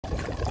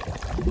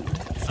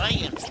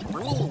science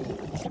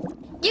proves.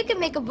 You can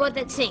make a boat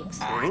that sinks.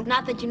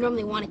 Not that you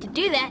normally want it to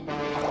do that,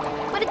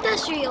 but it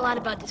does show you a lot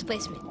about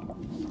displacement.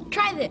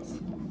 Try this.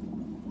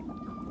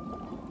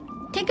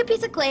 Take a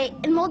piece of clay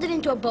and mold it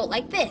into a boat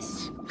like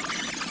this.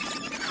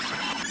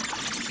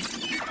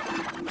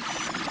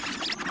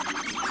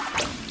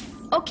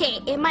 Okay,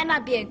 it might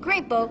not be a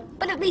great boat,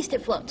 but at least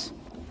it floats.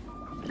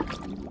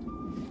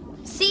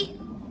 See?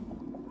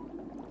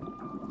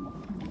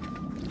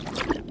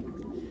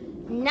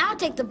 Now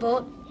take the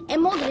boat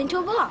and mold it into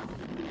a ball.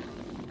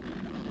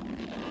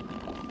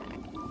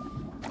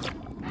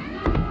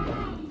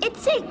 It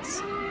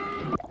sinks.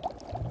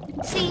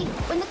 See,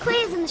 when the clay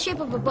is in the shape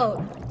of a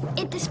boat,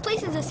 it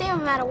displaces the same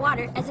amount of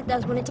water as it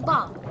does when it's a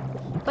ball,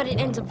 but it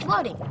ends up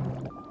floating.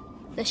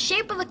 The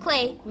shape of the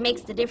clay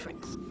makes the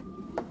difference.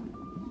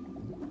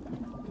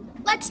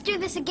 Let's do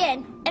this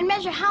again and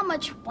measure how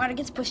much water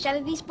gets pushed out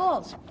of these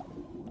balls.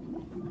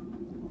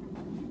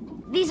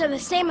 These are the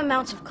same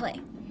amounts of clay.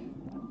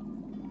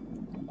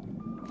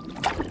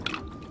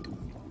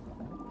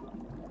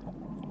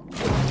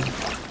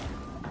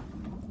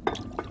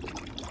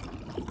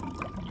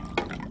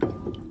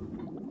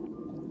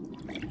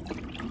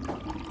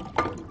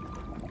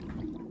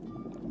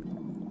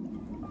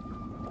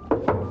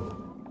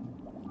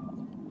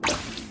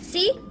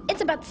 See?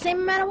 It's about the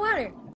same amount of water.